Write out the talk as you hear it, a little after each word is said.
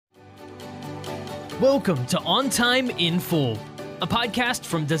Welcome to On Time in Full, a podcast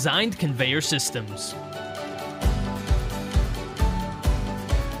from Designed Conveyor Systems.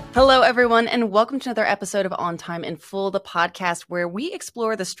 Hello, everyone, and welcome to another episode of On Time in Full, the podcast where we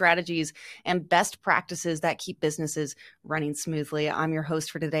explore the strategies and best practices that keep businesses running smoothly. I'm your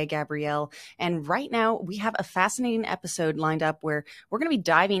host for today, Gabrielle, and right now we have a fascinating episode lined up where we're going to be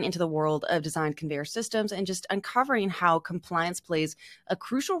diving into the world of designed conveyor systems and just uncovering how compliance plays a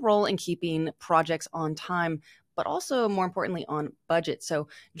crucial role in keeping projects on time, but also more importantly on budget. So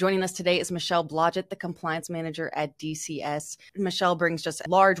joining us today is Michelle Blodgett, the compliance manager at DCS. Michelle brings just a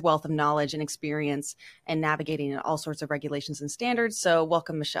large wealth of knowledge and experience in navigating all sorts of regulations and standards. So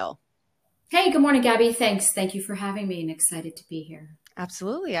welcome, Michelle. Hey, good morning, Gabby. Thanks. Thank you for having me and excited to be here.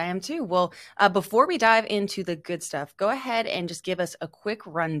 Absolutely. I am too. Well, before we dive into the good stuff, go ahead and just give us a quick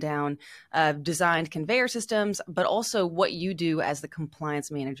rundown of designed conveyor systems, but also what you do as the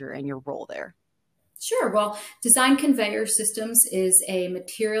compliance manager and your role there. Sure. Well, Designed Conveyor Systems is a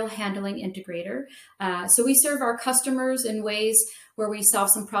material handling integrator. So we serve our customers in ways where we solve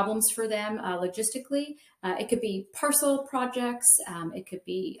some problems for them logistically. It could be parcel projects. It could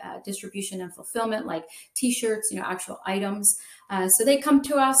be distribution and fulfillment, like T-shirts, actual items. So they come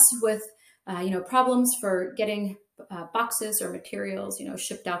to us with, problems for getting boxes or materials,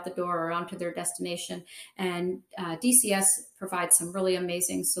 shipped out the door or onto their destination. And DCS provides some really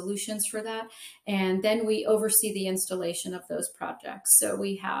amazing solutions for that. And then we oversee the installation of those projects. So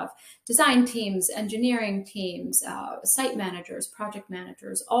we have design teams, engineering teams, site managers, project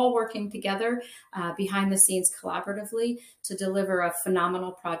managers, all working together behind the scenes collaboratively to deliver a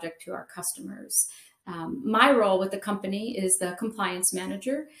phenomenal project to our customers. My role with the company is the compliance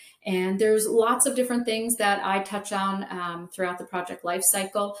manager, and there's lots of different things that I touch on throughout the project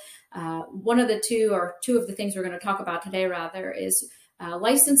lifecycle. One of the two of the things we're going to talk about today, rather, is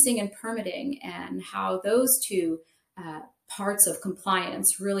licensing and permitting, and how those two parts of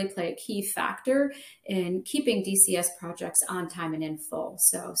compliance really play a key factor in keeping DCS projects on time and in full.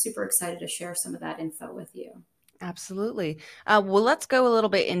 So super excited to share some of that info with you. Absolutely. Well, let's go a little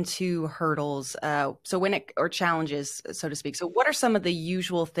bit into hurdles. Or challenges, so to speak. So what are some of the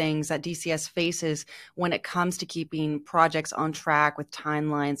usual things that DCS faces when it comes to keeping projects on track with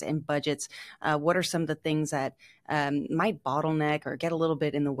timelines and budgets? What are some of the things that might bottleneck or get a little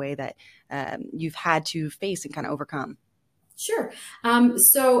bit in the way that you've had to face and kind of overcome? Sure.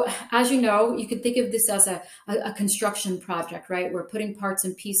 So as you know, you could think of this as a construction project, right? We're putting parts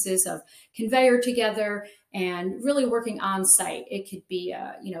and pieces of conveyor together and really working on site. It could be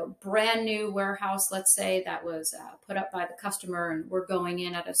a brand new warehouse, let's say, that was put up by the customer, and we're going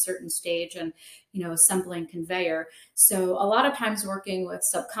in at a certain stage and assembling conveyor. So a lot of times working with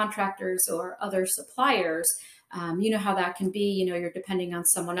subcontractors or other suppliers, you know how that can be. You're depending on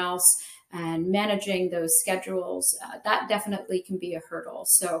someone else. And managing those schedules, that definitely can be a hurdle.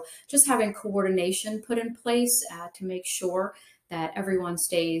 So just having coordination put in place to make sure that everyone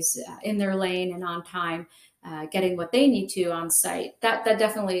stays in their lane and on time, getting what they need to on site, that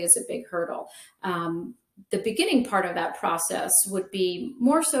definitely is a big hurdle. The beginning part of that process would be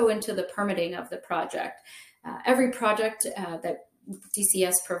more so into the permitting of the project. Every project that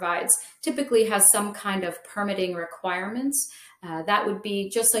DCS provides typically has some kind of permitting requirements. That would be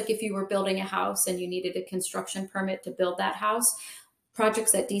just like if you were building a house and you needed a construction permit to build that house.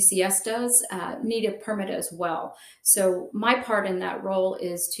 Projects that DCS does need a permit as well. So my part in that role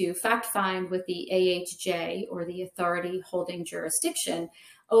is to fact find with the AHJ, or the authority holding jurisdiction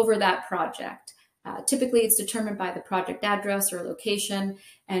over that project. Typically, it's determined by the project address or location.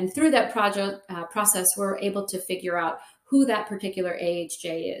 And through that project process, we're able to figure out who that particular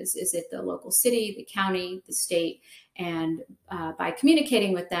AHJ is. Is it the local city, the county, the state? And by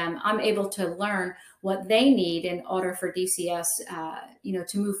communicating with them, I'm able to learn what they need in order for DCS,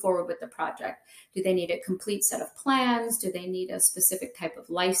 to move forward with the project. Do they need a complete set of plans? Do they need a specific type of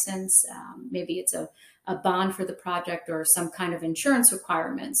license? Maybe it's a bond for the project or some kind of insurance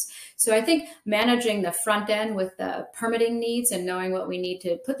requirements. So I think managing the front end with the permitting needs and knowing what we need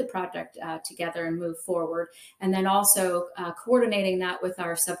to put the project together and move forward, and then also coordinating that with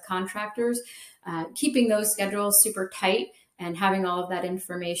our subcontractors, keeping those schedules super tight and having all of that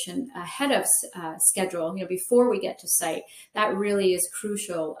information ahead of schedule, before we get to site, that really is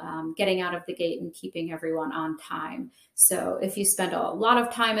crucial, getting out of the gate and keeping everyone on time. So if you spend a lot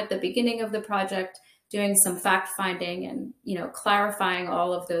of time at the beginning of the project doing some fact finding and, clarifying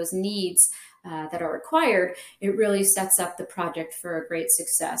all of those needs that are required, it really sets up the project for a great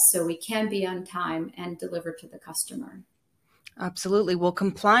success. So we can be on time and deliver to the customer. Absolutely. Well,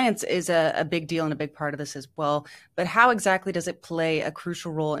 compliance is a big deal and a big part of this as well. But how exactly does it play a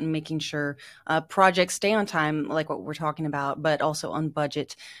crucial role in making sure projects stay on time, like what we're talking about, but also on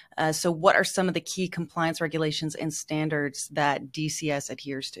budget? So what are some of the key compliance regulations and standards that DCS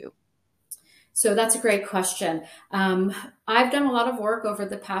adheres to? So that's a great question. I've done a lot of work over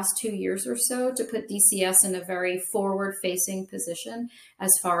the past 2 years or so to put DCS in a very forward-facing position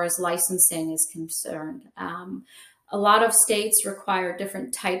as far as licensing is concerned. A lot of states require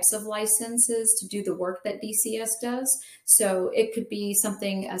different types of licenses to do the work that DCS does. So it could be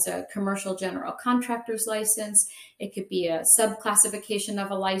something as a commercial general contractor's license. It could be a subclassification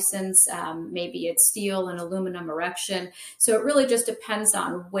of a license. Maybe it's steel and aluminum erection. So it really just depends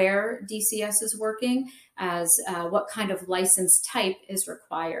on where DCS is working as what kind of license type is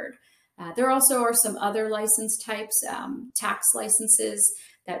required. There also are some other license types, tax licenses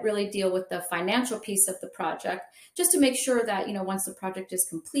that really deal with the financial piece of the project, just to make sure that, once the project is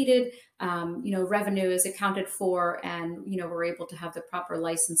completed, revenue is accounted for, and, we're able to have the proper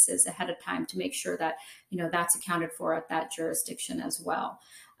licenses ahead of time to make sure that, that's accounted for at that jurisdiction as well.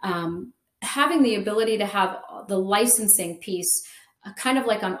 Having the ability to have the licensing piece kind of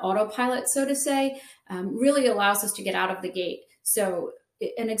like on autopilot, so to say, really allows us to get out of the gate. So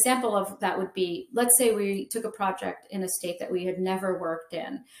an example of that would be, let's say we took a project in a state that we had never worked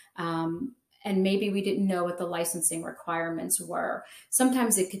in, and maybe we didn't know what the licensing requirements were.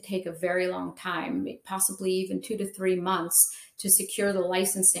 Sometimes it could take a very long time, possibly even 2 to 3 months, to secure the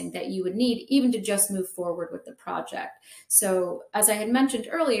licensing that you would need even to just move forward with the project. So as I had mentioned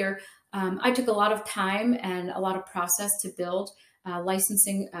earlier, I took a lot of time and a lot of process to build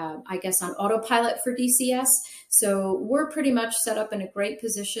licensing, I guess, on autopilot for DCS. So we're pretty much set up in a great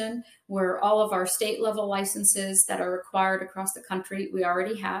position where all of our state level licenses that are required across the country, we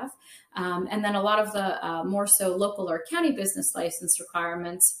already have. And then a lot of the more so local or county business license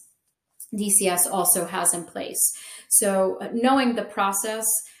requirements, DCS also has in place. So knowing the process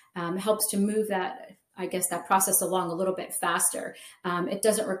helps to move that, I guess, that process along a little bit faster. It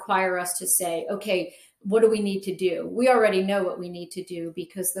doesn't require us to say, okay, what do we need to do? We already know what we need to do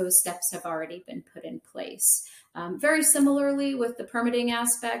because those steps have already been put in place. Very similarly with the permitting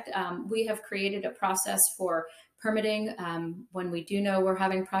aspect, we have created a process for permitting when we do know we're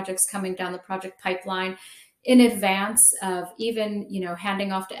having projects coming down the project pipeline. In advance of even,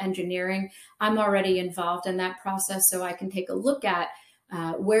 handing off to engineering, I'm already involved in that process, so I can take a look at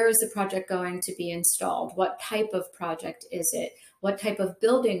where is the project going to be installed? What type of project is it? What type of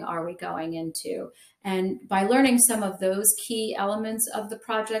building are we going into? And by learning some of those key elements of the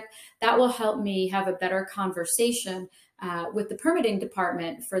project, that will help me have a better conversation with the permitting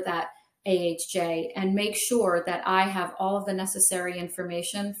department for that AHJ and make sure that I have all of the necessary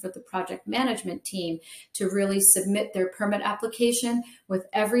information for the project management team to really submit their permit application with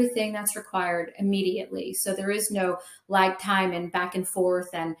everything that's required immediately. So there is no lag time and back and forth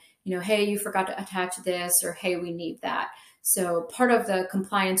and, hey, you forgot to attach this, or hey, we need that. So part of the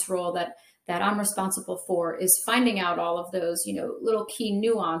compliance role that I'm responsible for is finding out all of those, little key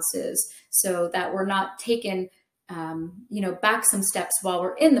nuances so that we're not taken back some steps while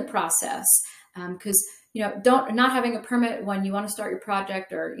we're in the process. Because, not having a permit when you want to start your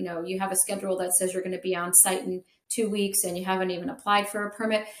project, or, you have a schedule that says you're going to be on site in 2 weeks and you haven't even applied for a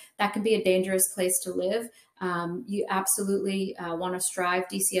permit, that can be a dangerous place to live. You absolutely want to strive.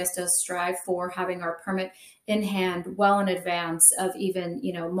 DCS does strive for having our permit in hand well in advance of even,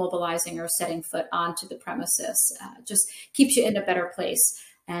 mobilizing or setting foot onto the premises. Just keeps you in a better place.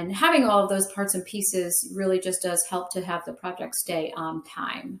 And having all of those parts and pieces really just does help to have the project stay on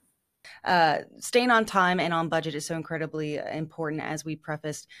time. Staying on time and on budget is so incredibly important, as we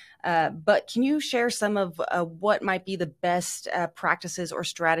prefaced. But can you share some of what might be the best practices or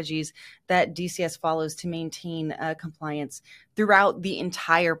strategies that DCS follows to maintain compliance throughout the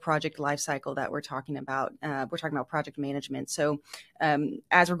entire project lifecycle that we're talking about? We're talking about project management. So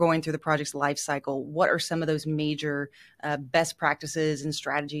as we're going through the project's lifecycle, what are some of those major best practices and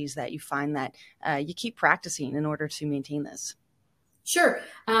strategies that you find that you keep practicing in order to maintain this? Sure.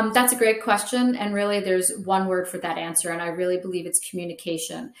 That's a great question. And really, there's one word for that answer. And I really believe it's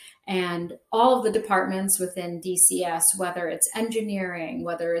communication. And all of the departments within DCS, whether it's engineering,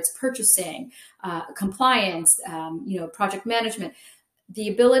 whether it's purchasing, compliance, project management, the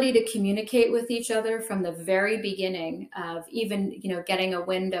ability to communicate with each other from the very beginning of even, getting a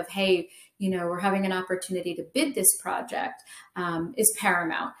wind of, hey, we're having an opportunity to bid this project is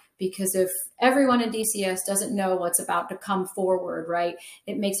paramount. Because if everyone in DCS doesn't know what's about to come forward, right,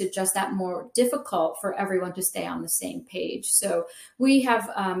 it makes it just that more difficult for everyone to stay on the same page. So we have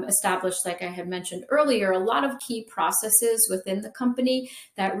established, like I had mentioned earlier, a lot of key processes within the company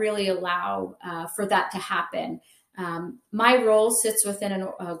that really allow for that to happen. My role sits within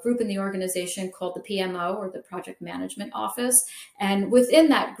a group in the organization called the PMO, or the Project Management Office. And within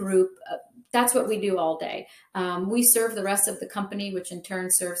that group, that's what we do all day. We serve the rest of the company, which in turn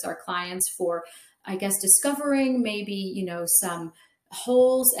serves our clients for, I guess, discovering maybe, some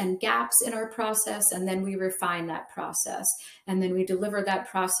holes and gaps in our process. And then we refine that process. And then we deliver that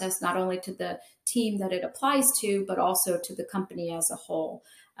process not only to the team that it applies to, but also to the company as a whole.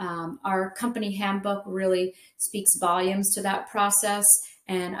 Our company handbook really speaks volumes to that process.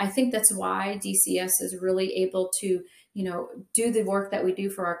 And I think that's why DCS is really able to do the work that we do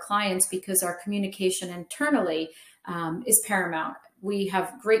for our clients, because our communication internally is paramount. We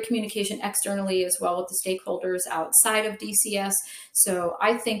have great communication externally as well with the stakeholders outside of DCS. So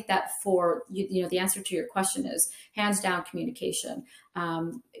I think that for, the answer to your question is hands down communication.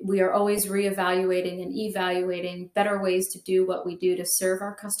 We are always reevaluating and evaluating better ways to do what we do to serve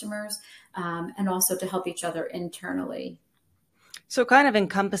our customers and also to help each other internally. So kind of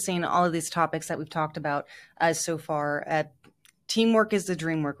encompassing all of these topics that we've talked about so far, teamwork is the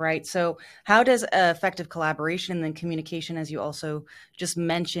dream work, right? So how does effective collaboration and then communication, as you also just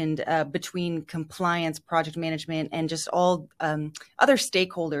mentioned, between compliance, project management, and just all other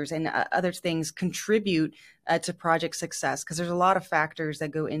stakeholders and other things contribute to project success? Because there's a lot of factors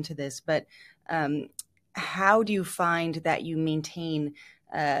that go into this, but how do you find that you maintain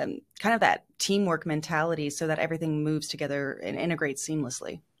kind of that teamwork mentality so that everything moves together and integrates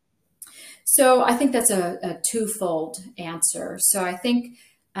seamlessly? So I think that's a twofold answer. So I think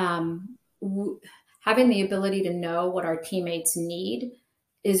having the ability to know what our teammates need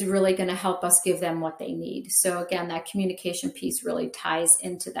is really going to help us give them what they need. So again, that communication piece really ties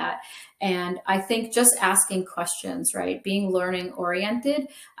into that. And I think just asking questions, right? Being learning oriented,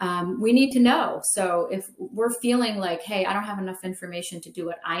 we need to know. So if we're feeling like, hey, I don't have enough information to do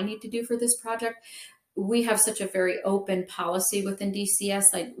what I need to do for this project, we have such a very open policy within DCS,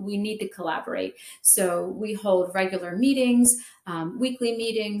 like we need to collaborate. So we hold regular meetings, weekly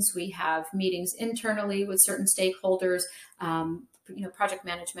meetings. We have meetings internally with certain stakeholders. Project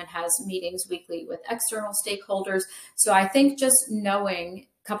management has meetings weekly with external stakeholders. So I think just knowing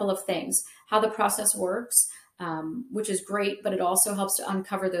a couple of things, how the process works, which is great, but it also helps to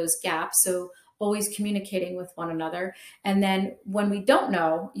uncover those gaps. So always communicating with one another. And then when we don't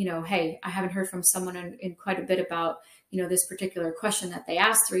know, hey, I haven't heard from someone in quite a bit about, this particular question that they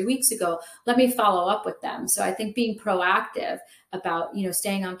asked 3 weeks ago, let me follow up with them. So I think being proactive about,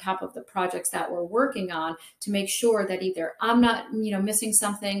 staying on top of the projects that we're working on to make sure that either I'm not, missing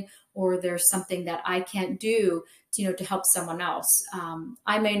something, or there's something that I can't do, to help someone else.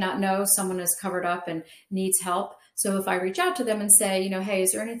 I may not know someone is covered up and needs help. So if I reach out to them and say, hey,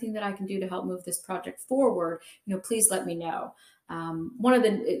 is there anything that I can do to help move this project forward? Please let me know. One of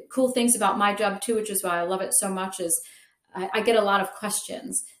the cool things about my job too, which is why I love it so much, is I get a lot of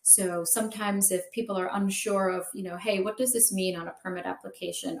questions. So sometimes if people are unsure of, hey, what does this mean on a permit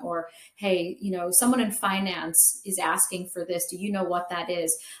application? Or, hey, someone in finance is asking for this. Do you know what that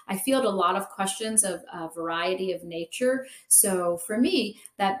is? I field a lot of questions of a variety of nature. So for me,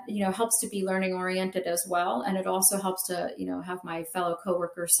 that, helps to be learning oriented as well. And it also helps to, have my fellow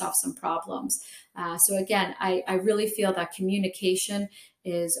coworkers solve some problems. So again, I really feel that communication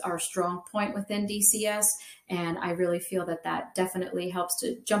is our strong point within DCS. And I really feel that that definitely helps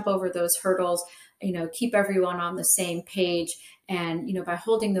to jump over those hurdles, keep everyone on the same page. And, by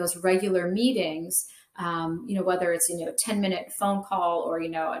holding those regular meetings, whether it's, a 10-minute phone call or,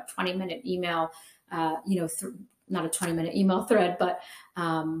 a 20-minute email, not a 20-minute email thread, but,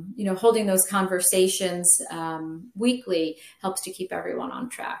 holding those conversations weekly helps to keep everyone on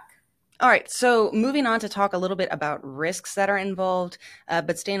track. All right, so moving on to talk a little bit about risks that are involved,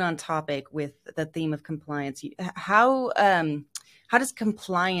 but staying on topic with the theme of compliance. How does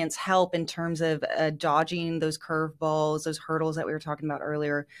compliance help in terms of dodging those curveballs, those hurdles that we were talking about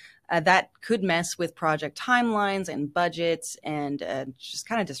earlier, that could mess with project timelines and budgets and just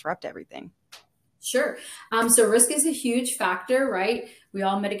kind of disrupt everything? Sure. So risk is a huge factor, right? We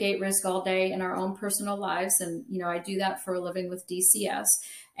all mitigate risk all day in our own personal lives. And, I do that for a living with DCS.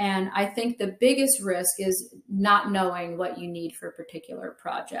 And I think the biggest risk is not knowing what you need for a particular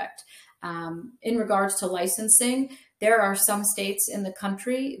project. In regards to licensing, there are some states in the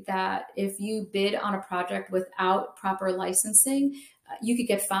country that if you bid on a project without proper licensing, you could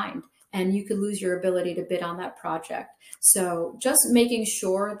get fined. and you could lose your ability to bid on that project. So just making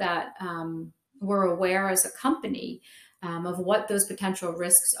sure that we're aware as a company of what those potential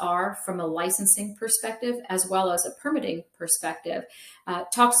risks are from a licensing perspective, as well as a permitting perspective,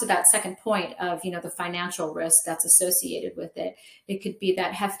 talks to that second point of, the financial risk that's associated with it. It could be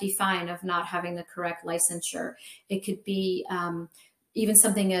that hefty fine of not having the correct licensure. It could be even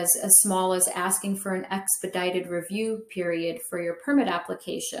something as small as asking for an expedited review period for your permit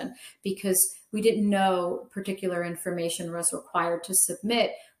application, because we didn't know particular information was required to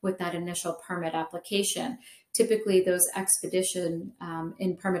submit with that initial permit application. Typically, those expedition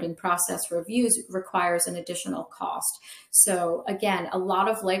in permitting process reviews requires an additional cost. So again, a lot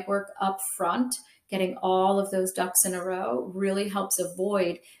of legwork up front, getting all of those ducks in a row really helps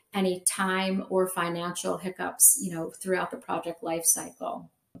avoid any time or financial hiccups, throughout the project life cycle.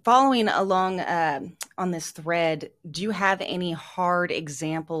 Following along on this thread, do you have any hard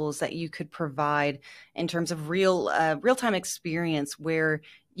examples that you could provide in terms of real-time experience where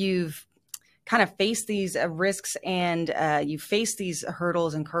you've kind of faced these risks and you faced these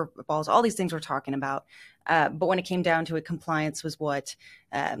hurdles and curveballs, all these things we're talking about, but when it came down to it, compliance was what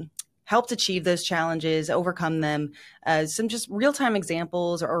helped achieve those challenges, overcome them? Some just real-time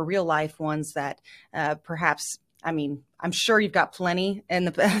examples or real-life ones that perhaps, I'm sure you've got plenty in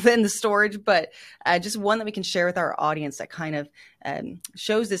the storage, but just one that we can share with our audience that kind of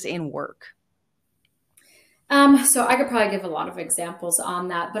shows this in work. So I could probably give a lot of examples on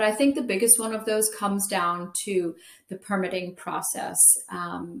that, but I think the biggest one of those comes down to the permitting process.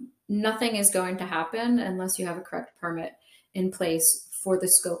 Nothing is going to happen unless you have a correct permit in place for the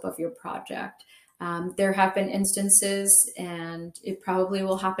scope of your project. There have been instances, and it probably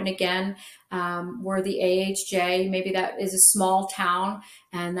will happen again, where the AHJ, maybe that is a small town,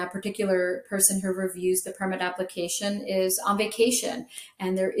 and that particular person who reviews the permit application is on vacation,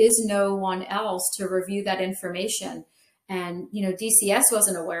 and there is no one else to review that information. And, DCS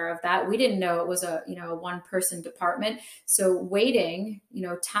wasn't aware of that. We didn't know it was a one-person department. So waiting,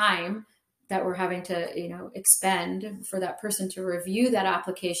 time that we're having to, expend for that person to review that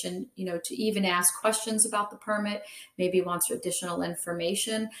application, to even ask questions about the permit, maybe wants additional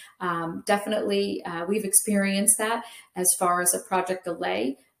information. Definitely, we've experienced that as far as a project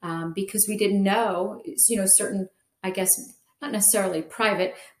delay, because we didn't know, certain, I guess, not necessarily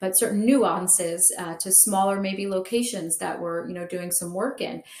private, but certain nuances to smaller maybe locations that we're, doing some work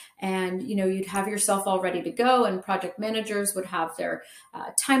in. And, you'd have yourself all ready to go, and project managers would have their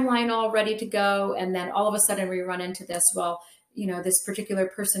timeline all ready to go. And then all of a sudden we run into this, this particular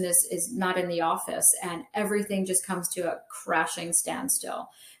person is not in the office, and everything just comes to a crashing standstill.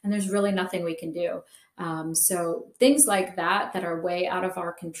 And there's really nothing we can do. So things like that are way out of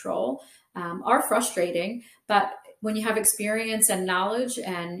our control are frustrating, but when you have experience and knowledge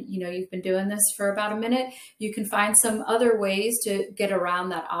and, you've been doing this for about a minute, you can find some other ways to get around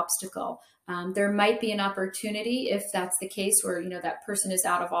that obstacle. There might be an opportunity, if that's the case, where, that person is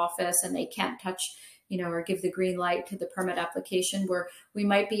out of office and they can't touch, or give the green light to the permit application, where we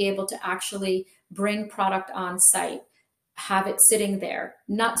might be able to actually bring product on site, have it sitting there,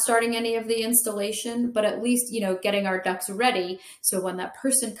 not starting any of the installation, but at least, getting our ducks ready. So when that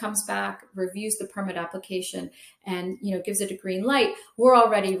person comes back, reviews the permit application and, gives it a green light, we're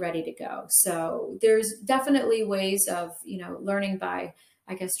already ready to go. So there's definitely ways of, learning by,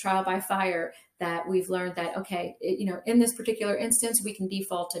 I guess, trial by fire, that we've learned that, okay, in this particular instance, we can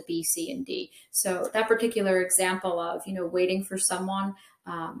default to B, C, and D. So that particular example of, waiting for someone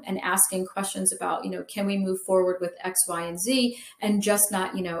and asking questions about, can we move forward with X, Y, and Z, and just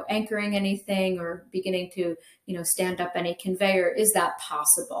not, anchoring anything or beginning to, stand up any conveyor. Is that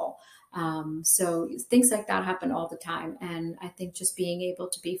possible? So things like that happen all the time. And I think just being able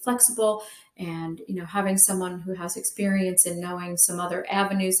to be flexible and, having someone who has experience in knowing some other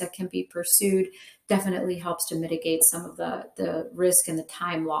avenues that can be pursued definitely helps to mitigate some of the risk and the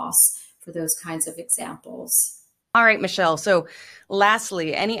time loss for those kinds of examples. All right, Michelle. So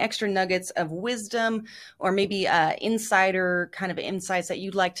lastly, any extra nuggets of wisdom or maybe insider kind of insights that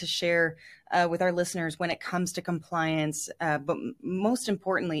you'd like to share with our listeners when it comes to compliance, but most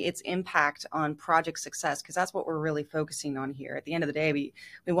importantly, its impact on project success, because that's what we're really focusing on here. At the end of the day, we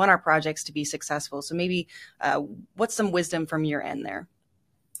want our projects to be successful. So maybe what's some wisdom from your end there?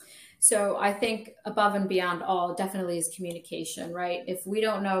 So I think above and beyond all definitely is communication, right? If we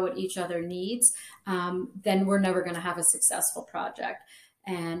don't know what each other needs, then we're never going to have a successful project.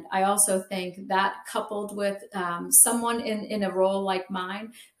 And I also think that coupled with someone in a role like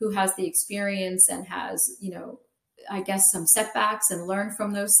mine who has the experience and has, I guess, some setbacks and learn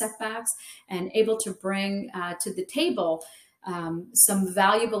from those setbacks and able to bring to the table some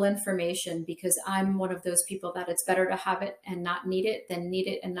valuable information, because I'm one of those people that it's better to have it and not need it than need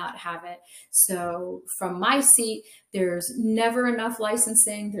it and not have it. So from my seat, there's never enough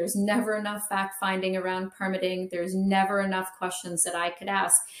licensing. There's never enough fact finding around permitting. There's never enough questions that I could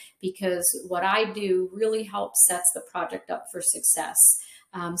ask, because what I do really helps sets the project up for success.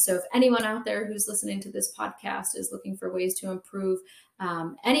 So if anyone out there who's listening to this podcast is looking for ways to improve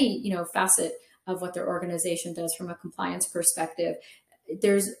any, facet of what their organization does from a compliance perspective,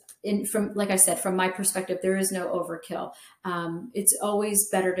 like I said, from my perspective, there is no overkill. It's always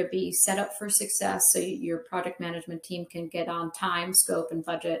better to be set up for success so your project management team can get on time, scope, and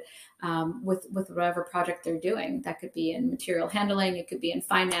budget with whatever project they're doing. That could be in material handling, it could be in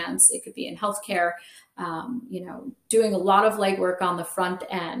finance, it could be in healthcare. Doing a lot of legwork on the front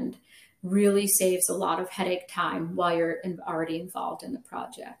end really saves a lot of headache time while you're already involved in the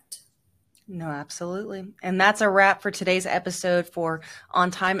project. No, absolutely. And that's a wrap for today's episode for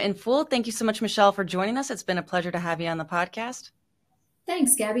On Time in Full. Thank you so much, Michelle, for joining us. It's been a pleasure to have you on the podcast.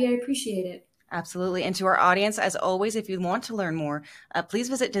 Thanks, Gabby. I appreciate it. Absolutely. And to our audience, as always, if you want to learn more, please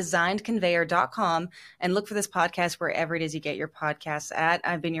visit designedconveyor.com and look for this podcast wherever it is you get your podcasts at.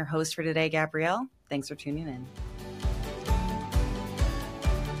 I've been your host for today, Gabrielle. Thanks for tuning in.